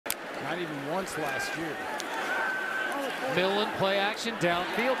not even once last year. Millen play action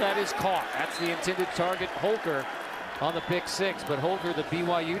downfield. That is caught. That's the intended target, Holker, on the pick six. But Holker, the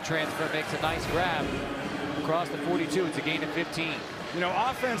BYU transfer, makes a nice grab across the 42. It's a gain of 15. You know,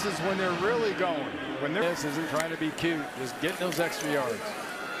 offenses, when they're really going, when this isn't trying to be cute, just getting those extra yards.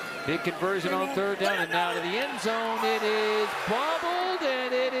 Big conversion on third down, and now to the end zone. It is bobbled,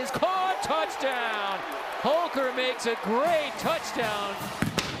 and it is caught. Touchdown. Holker makes a great touchdown.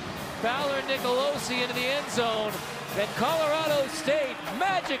 Fowler Nicolosi into the end zone, and Colorado State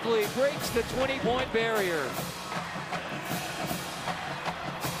magically breaks the 20-point barrier.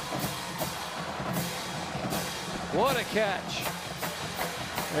 What a catch.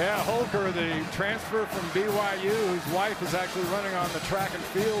 Yeah, Holker, the transfer from BYU, whose wife is actually running on the track and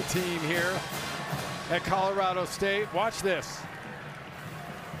field team here at Colorado State. Watch this.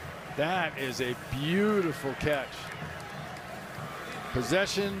 That is a beautiful catch.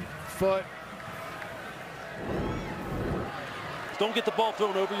 Possession, foot. Don't get the ball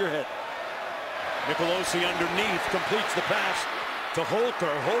thrown over your head. Nicolosi underneath, completes the pass to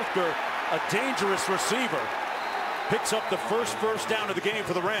Holker. Holker, a dangerous receiver. Picks up the first down of the game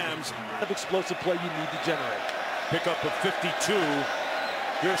for the Rams. Of explosive play you need to generate. Pick up of 52.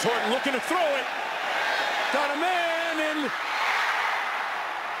 Here's Horton looking to throw it. Got a man and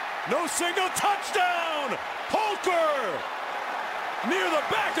no signal, touchdown! Holker near the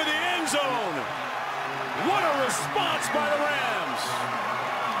back of the end zone. What a response by the Rams.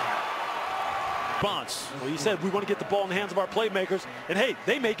 Well, he said we want to get the ball in the hands of our playmakers, and hey,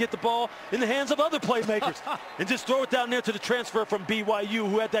 they may get the ball in the hands of other playmakers and just throw it down there to the transfer from BYU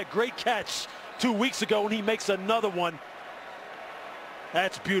who had that great catch 2 weeks ago, and he makes another one.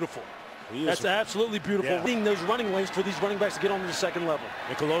 That's beautiful. That's absolutely beautiful. Yeah. Those running lanes for these running backs to get on to the second level.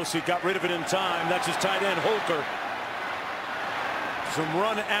 Nicolosi got rid of it in time. That's his tight end, Holker. Some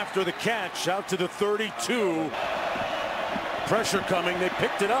run after the catch out to the 32. Pressure coming. They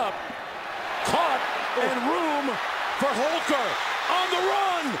picked it up. Caught and room for Holker on the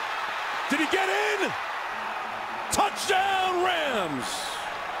run. Did he get in? Touchdown Rams.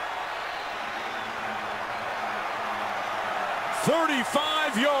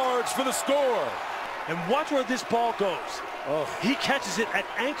 35 yards for the score. And watch where this ball goes. Oh. He catches it at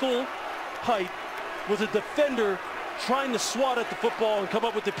ankle height with a defender trying to swat at the football and come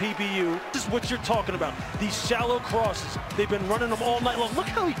up with the PBU. This is what you're talking about. These shallow crosses. They've been running them all night long. Look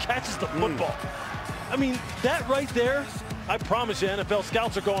how he catches the football. I mean, that right there, I promise you, NFL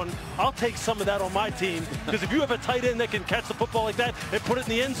scouts are going, I'll take some of that on my team, because if you have a tight end that can catch the football like that and put it in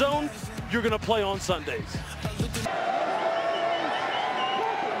the end zone, you're going to play on Sundays.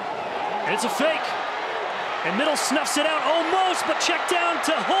 It's a fake. And Middle snuffs it out almost, but checked down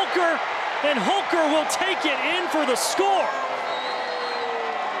to Holker. And Holker will take it in for the score.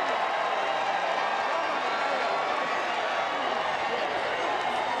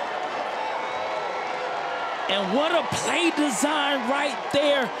 And what a play design right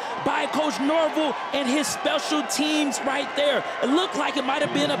there by Coach Norville and his special teams right there. It looked like it might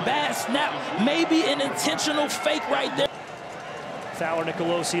have been a bad snap, maybe an intentional fake right there. Fowler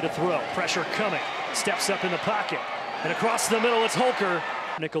Nicolosi to throw. Pressure coming. Steps up in the pocket. And across the middle, it's Holker.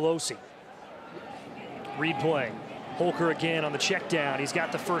 Nicolosi. Read play. Holker again on the check down. He's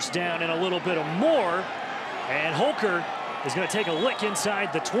got the first down and a little bit of more. And Holker is going to take a lick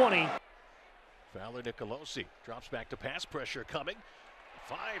inside the 20. Fowler Nicolosi drops back to pass pressure coming.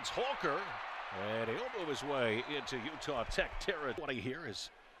 Finds Holker. And he'll move his way into Utah Tech territory here as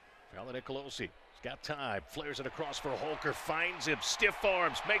Fowler Nicolosi. He's got time. Flares it across for Holker. Finds him. Stiff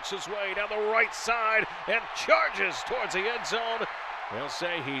arms. Makes his way down the right side and charges towards the end zone. They'll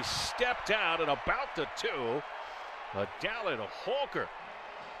say he stepped out at about the 2. But Dallin Holker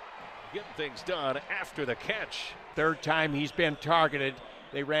getting things done after the catch. Third time he's been targeted.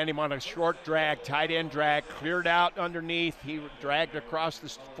 They ran him on a short drag, tight end drag, cleared out underneath. He dragged across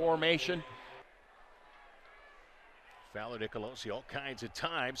this formation. Fowler Nicolosi all kinds of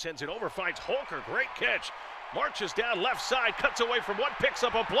time. Sends it over, finds Holker. Great catch. Marches down left side, cuts away from one, picks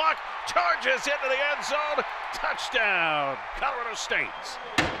up a block, charges into the end zone. Touchdown, Colorado State.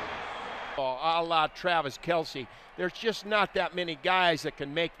 Oh, a la Travis Kelce. There's just not that many guys that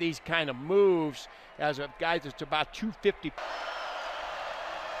can make these kind of moves as a guy that's about 250.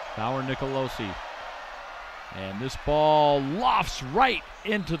 Fowler Nicolosi. And this ball lofts right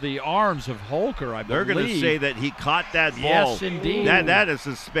into the arms of Holker, I believe. They're going to say that he caught that ball. Yes, indeed. That is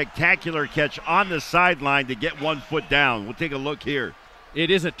a spectacular catch on the sideline to get 1 foot down. We'll take a look here.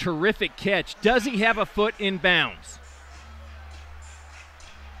 It is a terrific catch. Does he have a foot in bounds?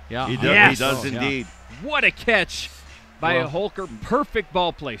 Yeah, He does, yes. he does indeed. Yeah. What a catch by Holker. Perfect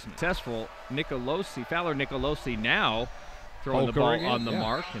ball placement. Successful. Nicolosi, Fowler Nicolosi now throwing the ball on the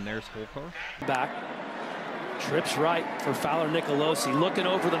mark, and there's Holker. Back. Trips right for Fowler Nicolosi. Looking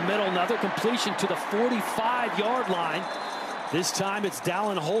over the middle. Another completion to the 45-yard line. This time it's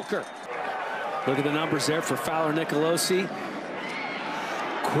Dallin Holker. Look at the numbers there for Fowler Nicolosi.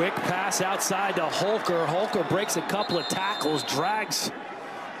 Quick pass outside to Holker. Holker breaks a couple of tackles, drags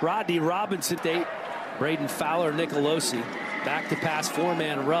Rodney Robinson. Braden Fowler Nicolosi back to pass,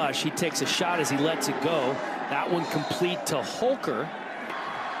 four-man rush. He takes a shot as he lets it go. That one complete to Holker.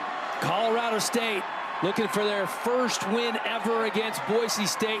 Colorado State looking for their first win ever against Boise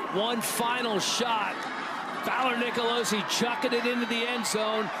State. One final shot. Fowler Nicolosi chucking it into the end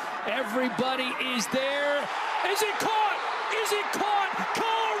zone. Everybody is there. Is it caught? Is it caught?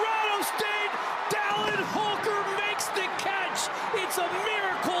 Colorado State. Dallin Holker makes the catch. It's a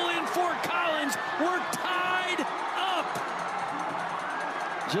miracle in Fort Collins. We're tied up.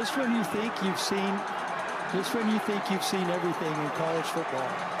 Just when you think you've seen everything in college football.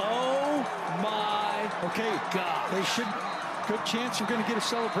 Oh my God. They should. Good chance you're going to get a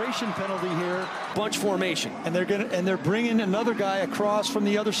celebration penalty here. Bunch formation. And they're bringing another guy across from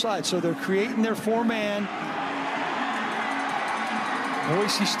the other side. So they're creating their four-man.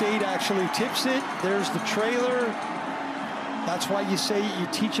 Boise State actually tips it. There's the trailer. That's why you say you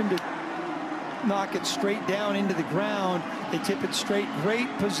teach them to knock it straight down into the ground. They tip it straight. Great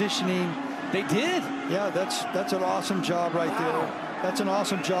positioning. They did. Yeah, that's an awesome job right there. That's an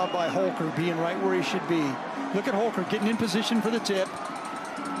awesome job by Holker, being right where he should be. Look at Holker getting in position for the tip.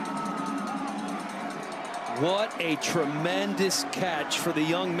 What a tremendous catch for the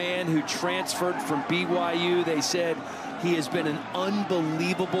young man who transferred from BYU. They said he has been an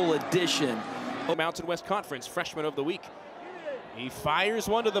unbelievable addition. Mountain West Conference Freshman of the Week. He fires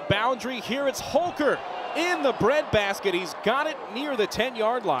one to the boundary. Here it's Holker in the breadbasket. He's got it near the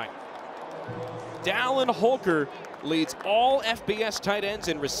 10-yard line. Dallin Holker leads all FBS tight ends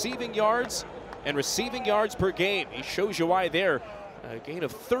in receiving yards and receiving yards per game. He shows you why there. A gain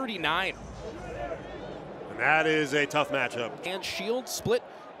of 39. And that is a tough matchup. And shield split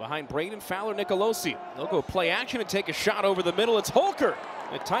behind Braden Fowler Nicolosi. They'll go play action and take a shot over the middle. It's Holker,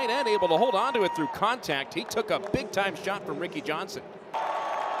 the tight end, able to hold on to it through contact. He took a big-time shot from Ricky Johnson.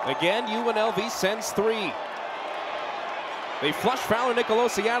 Again, UNLV sends three. They flush Fowler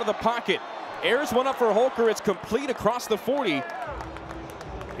Nicolosi out of the pocket. Airs one up for Holker. It's complete across the 40.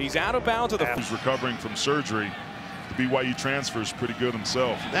 He's out of bounds. He's recovering from surgery. The BYU transfer is pretty good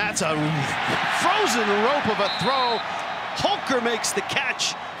himself. That's a frozen rope of a throw. Holker makes the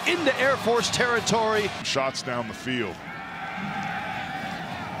catch into Air Force territory. Shots down the field.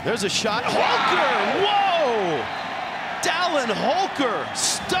 There's a shot. Holker! Whoa! Dallin Holker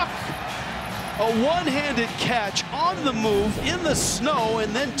stuck a one-handed catch on the move in the snow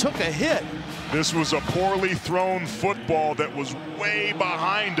and then took a hit. This was a poorly thrown football that was way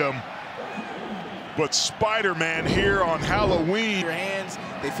behind him. But Spider-Man here on Halloween. Your hands,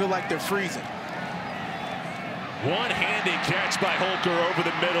 they feel like they're freezing. One-handed catch by Holker over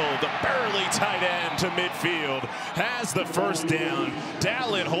the middle. The burly tight end to midfield has the first down.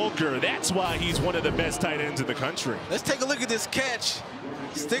 Dallin Holker, that's why he's one of the best tight ends in the country. Let's take a look at this catch.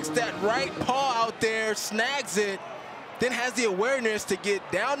 Sticks that right paw out there, snags it, then has the awareness to get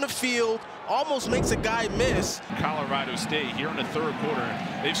down the field, almost makes a guy miss. Colorado State here in the third quarter.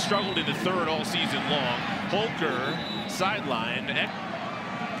 They've struggled in the third all season long. Holker, sideline.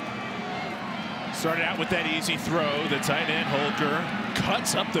 Started out with that easy throw. The tight end Holker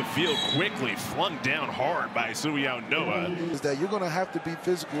cuts up the field quickly, flung down hard by Suiao Noah. Is that you're going to have to be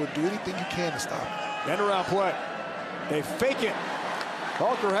physical and do anything you can to stop. End around play. They fake it.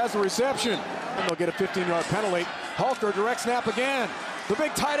 Holker has the reception. And they'll get a 15-yard penalty. Holker direct snap again. The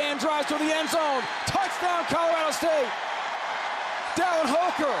big tight end drives to the end zone. Touchdown, Colorado State. Dallin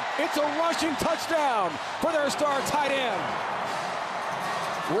Holker. It's a rushing touchdown for their star tight end.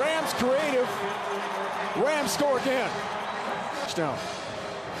 Rams creative. Rams score again. Touchdown.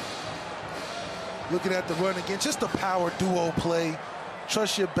 Looking at the run again, just a power duo play.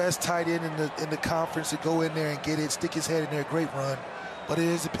 Trust your best tight end in the conference to go in there and get it, stick his head in there. Great run, but it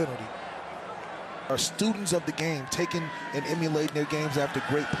is a penalty. Are students of the game, taking and emulating their games after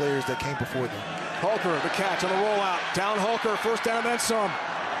great players that came before them. Holker, the catch on the rollout. Down Holker, first down and then some.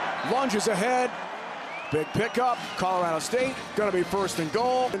 Lunges ahead. Big pickup. Colorado State going to be first and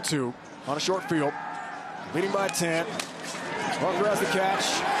goal. And 2 on a short field. Leading by 10. Holker has the catch.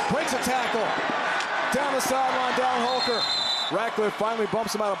 Breaks a tackle. Down the sideline, down Holker. Ratcliffe finally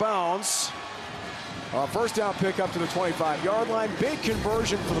bumps him out of bounds. First down pickup to the 25-yard line. Big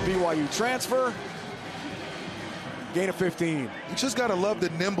conversion for the BYU transfer. Gain of 15. You just got to love the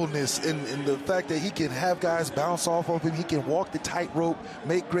nimbleness and the fact that he can have guys bounce off of him. He can walk the tightrope,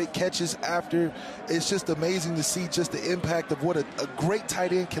 make great catches after. It's just amazing to see just the impact of what a great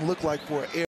tight end can look like for an